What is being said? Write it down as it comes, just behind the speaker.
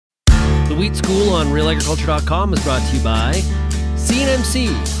The Wheat School on RealAgriculture.com is brought to you by CNMC,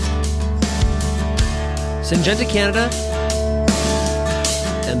 Syngenta Canada,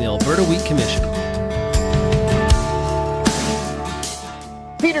 and the Alberta Wheat Commission.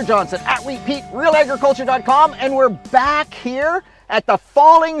 Peter Johnson at Wheat Pete, RealAgriculture.com, and we're back here at the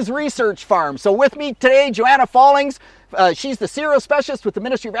Follings Research Farm. So with me today, Joanna Follings. She's the cereal specialist with the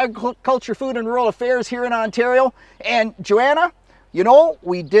Ministry of Agriculture, Food and Rural Affairs here in Ontario. And Joanna, you know,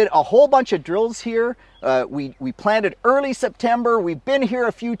 we did a whole bunch of drills here. We planted early September. We've been here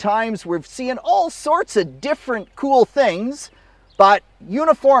a few times. We're seeing all sorts of different cool things. But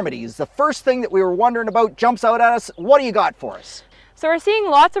uniformity is the first thing that we were wondering about, jumps out at us. What do you got for us? So we're seeing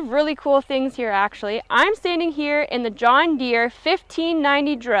lots of really cool things here actually. I'm standing here in the John Deere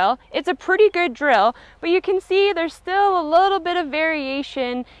 1590 drill. It's a pretty good drill, but you can see there's still a little bit of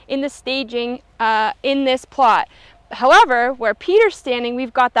variation in the staging in this plot. However, where Peter's standing,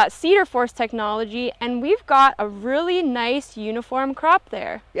 we've got that Cedar Force technology and we've got a really nice uniform crop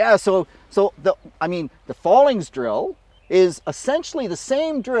there. Yeah, so the Follings drill is essentially the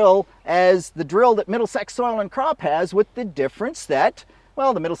same drill as the drill that Middlesex Soil and Crop has, with the difference that,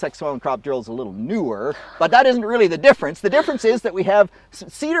 well, the Middlesex Soil and Crop drill is a little newer, but that isn't really the difference. The difference is that we have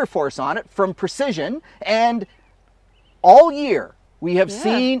Cedar Force on it from Precision, and all year we have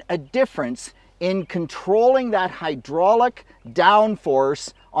seen a difference in controlling that hydraulic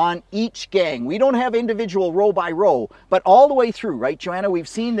downforce on each gang. We don't have individual row by row, but all the way through, right, Joanna? We've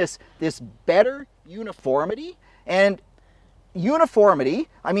seen this better uniformity. And uniformity,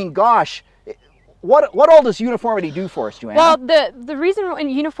 I mean, gosh, what all does uniformity do for us, Joanna? Well, the reason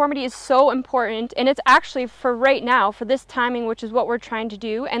uniformity is so important, and it's actually for right now, for this timing, which is what we're trying to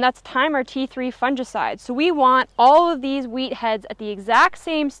do, and that's time our T3 fungicide. So we want all of these wheat heads at the exact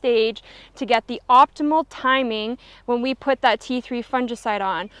same stage to get the optimal timing when we put that T3 fungicide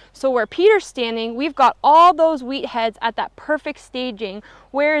on. So where Peter's standing, we've got all those wheat heads at that perfect staging,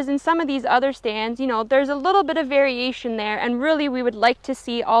 whereas in some of these other stands, you know, there's a little bit of variation there, and really we would like to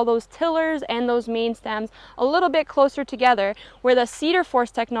see all those tillers and those main stems a little bit closer together. Where the Cedar Force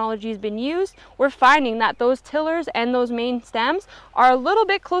technology has been used, we're finding that those tillers and those main stems are a little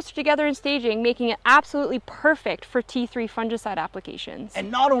bit closer together in staging, making it absolutely perfect for T3 fungicide applications.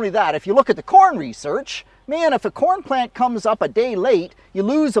 And not only that, if you look at the corn research, man, if a corn plant comes up a day late, you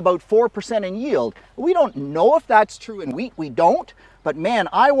lose about 4% in yield. We don't know if that's true in wheat, we don't. But man,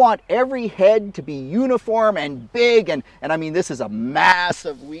 I want every head to be uniform and big, and I mean, this is a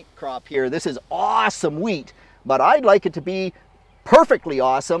massive wheat crop here. This is awesome wheat, but I'd like it to be perfectly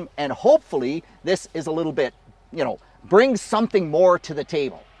awesome, and hopefully this is a little bit, you know, brings something more to the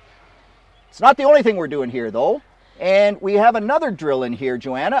table. It's not the only thing we're doing here though. And we have another drill in here,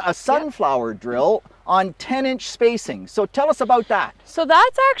 Joanna, a sunflower drill on 10-inch spacing. So tell us about that. So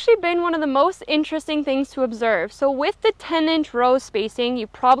that's actually been one of the most interesting things to observe. So with the 10-inch row spacing,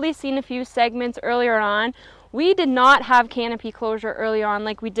 you've probably seen a few segments earlier on. We did not have canopy closure early on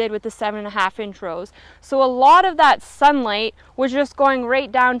like we did with the 7.5-inch rows. So a lot of that sunlight was just going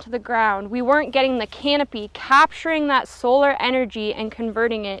right down to the ground. We weren't getting the canopy capturing that solar energy and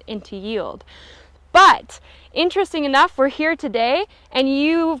converting it into yield. But interesting enough, we're here today and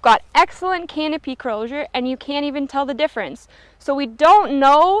you've got excellent canopy closure and you can't even tell the difference. So we don't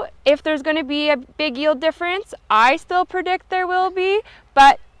know if there's going to be a big yield difference. I still predict there will be,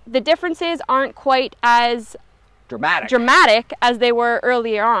 but the differences aren't quite as dramatic as they were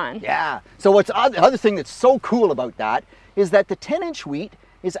earlier on. Yeah. So the other thing that's so cool about that is that the 10-inch wheat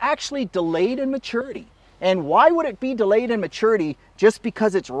is actually delayed in maturity. And why would it be delayed in maturity just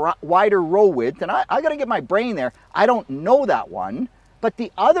because it's wider row width? And I got to get my brain there. I don't know that one. But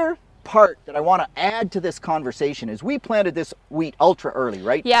the other part that I want to add to this conversation is we planted this wheat ultra early,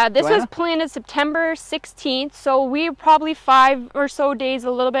 right? Yeah, this Joanna? was planted September 16th. So we're probably 5 or so days a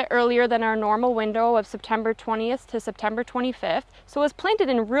little bit earlier than our normal window of September 20th to September 25th. So it was planted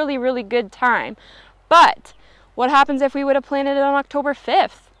in really, really good time. But what happens if we would have planted it on October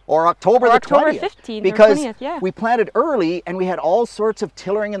 5th? Or October the 20th, 15th because or 20th, yeah. We planted early and we had all sorts of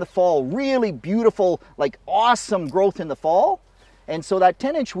tillering in the fall, really beautiful, like awesome growth in the fall. And so that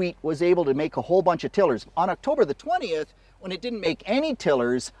 10-inch wheat was able to make a whole bunch of tillers. On October the 20th, when it didn't make any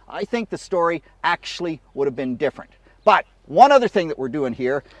tillers, I think the story actually would have been different. But one other thing that we're doing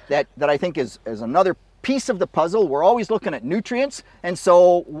here that I think is another piece of the puzzle, we're always looking at nutrients. And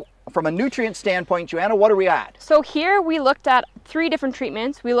so from a nutrient standpoint, Joanna, what are we at? So here we looked at 3 different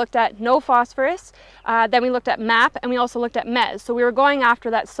treatments. We looked at no phosphorus, then we looked at MAP, and we also looked at MES. So we were going after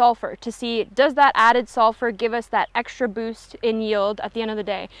that sulfur to see, does that added sulfur give us that extra boost in yield at the end of the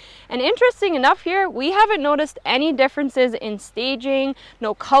day? And interesting enough here, we haven't noticed any differences in staging,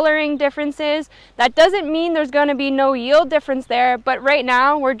 no coloring differences. That doesn't mean there's going to be no yield difference there, but right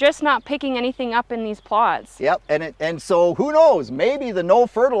now we're just not picking anything up in these plots. Yep, and so who knows, maybe the no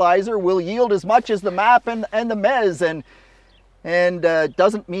fertilizer will yield as much as the MAP and the MES, and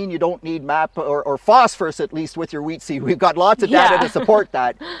doesn't mean you don't need MAP or phosphorus, at least with your wheat seed. We've got lots of data to support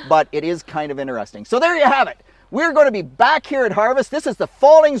that, but it is kind of interesting. So there you have it. We're going to be back here at harvest. This is the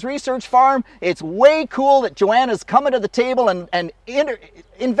Follings Research Farm. It's way cool that Joanna's coming to the table and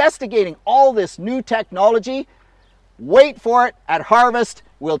investigating all this new technology. Wait for it at harvest.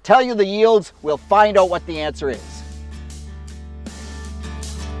 We'll tell you the yields. We'll find out what the answer is.